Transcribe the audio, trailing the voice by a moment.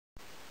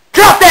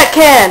Drop that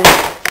can!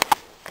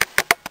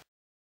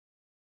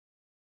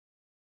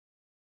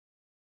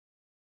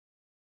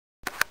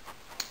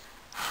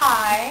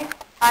 Hi,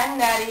 I'm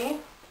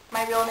Nettie.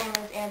 My real name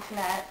is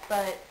Antoinette,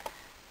 but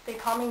they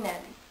call me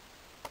Nettie.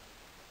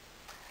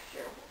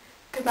 Sure.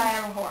 Because I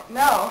am a whore.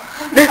 No.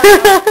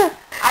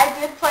 I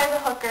did play the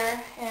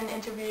hooker in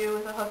Interview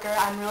with a Hooker.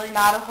 I'm really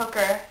not a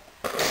hooker.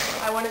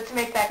 I wanted to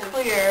make that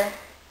clear.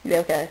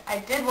 Okay. I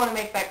did want to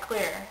make that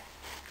clear.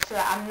 So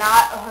that I'm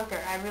not a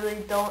hooker. I really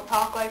don't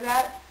talk like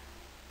that.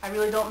 I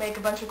really don't make a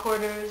bunch of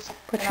quarters.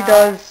 But she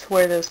does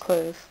wear those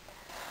clothes.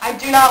 I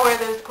do not wear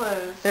those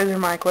clothes. Those are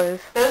my clothes.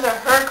 Those are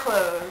her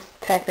clothes.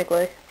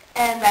 Technically.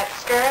 And that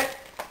skirt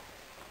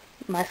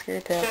My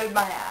skirt too. showed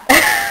my ass.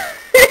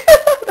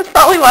 That's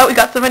probably why we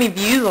got so many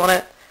views on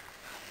it.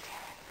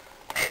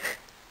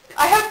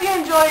 I hope you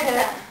enjoyed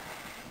it.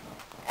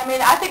 I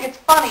mean, I think it's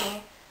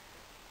funny,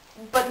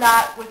 but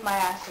not with my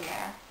ass in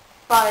there.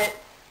 But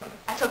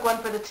I took one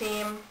for the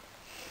team.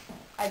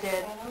 I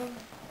did.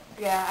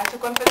 Yeah, I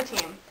took one for the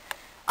team.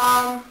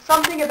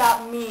 Something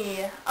about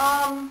me.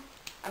 I'm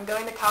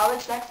going to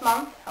college next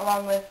month,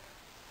 along with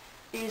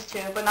these two,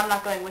 but I'm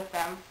not going with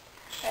them.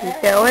 She's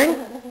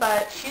going?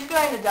 But she's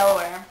going to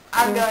Delaware.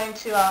 I'm going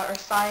to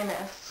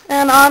Ursinus.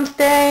 And I'm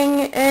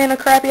staying in a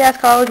crappy-ass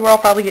college where I'll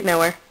probably get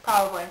nowhere.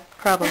 Probably.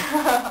 Probably.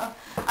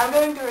 I'm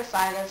going to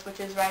Ursinus,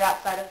 which is right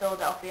outside of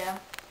Philadelphia.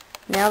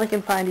 Now they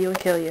can find you and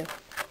kill you.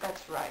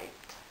 That's right.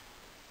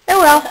 Oh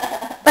well.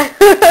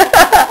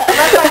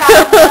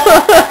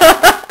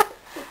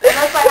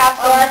 Unless I have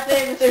some last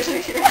name and social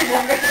security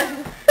number.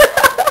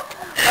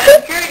 A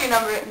security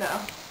number,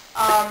 no.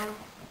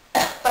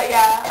 But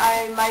yeah,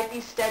 I might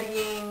be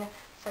studying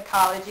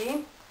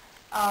psychology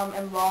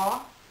and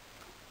law.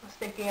 I was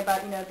thinking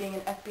about, being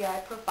an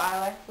FBI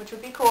profiler, which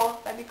would be cool.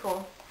 That'd be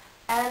cool.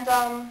 And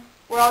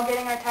we're all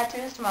getting our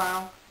tattoos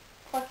tomorrow.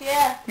 Fuck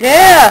yeah.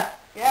 Yeah.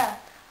 Yeah.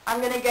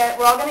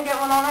 We're all gonna get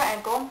one on our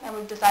ankle, and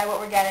we've decided what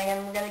we're getting,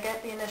 and we're gonna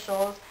get the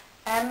initials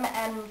M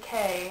and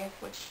K,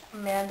 which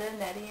Amanda,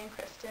 Nettie, and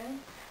Kristen.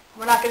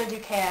 We're not gonna do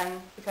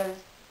Can because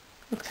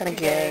it's kind of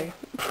gay.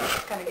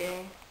 It's kind of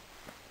gay.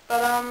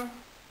 But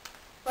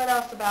what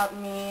else about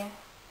me?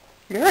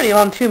 You're already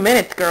on 2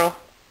 minutes, girl.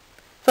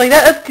 So like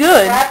that's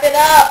good. Wrap it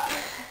up.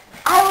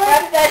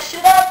 Wrap that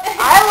shit up.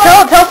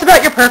 Tell us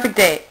about your perfect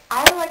date.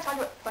 I don't like talking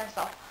about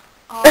myself.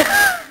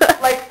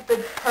 Like the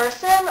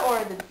person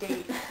or the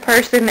date?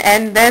 Person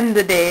and then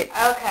the date.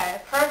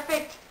 Okay,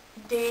 perfect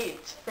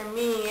date for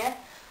me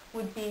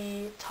would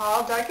be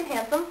tall, dark, and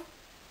handsome.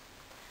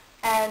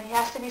 And he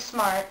has to be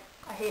smart.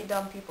 I hate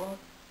dumb people.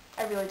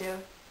 I really do.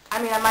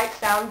 I mean, I might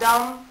sound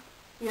dumb,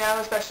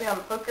 especially on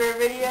the hooker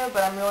video,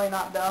 but I'm really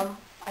not dumb.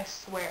 I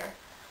swear.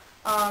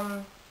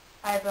 I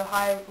have a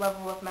high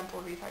level of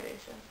mental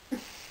retardation.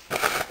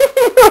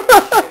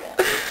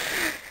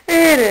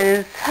 It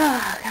is.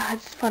 Oh, God,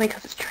 it's funny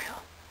because it's true.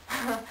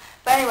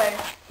 But anyway,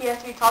 he has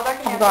to be tall, dark,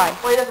 and handsome.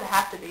 Well, he doesn't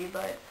have to be,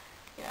 but,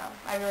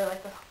 I really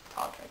like the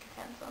tall, dark, and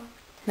handsome.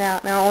 Now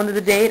on to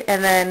the date,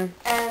 and then...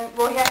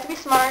 Well, he has to be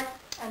smart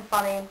and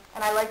funny,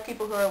 and I like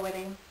people who are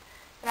witty. And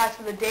as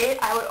for the date,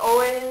 I would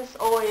always,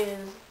 always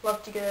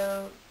love to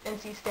go and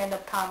see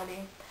stand-up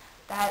comedy.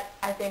 That,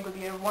 I think, would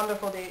be a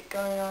wonderful date,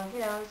 going on,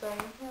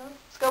 saying,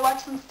 let's go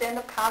watch some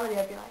stand-up comedy.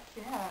 I'd be like,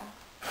 yeah,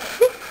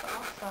 that's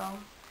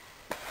awesome.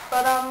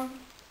 But,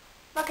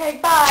 okay,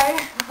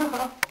 bye.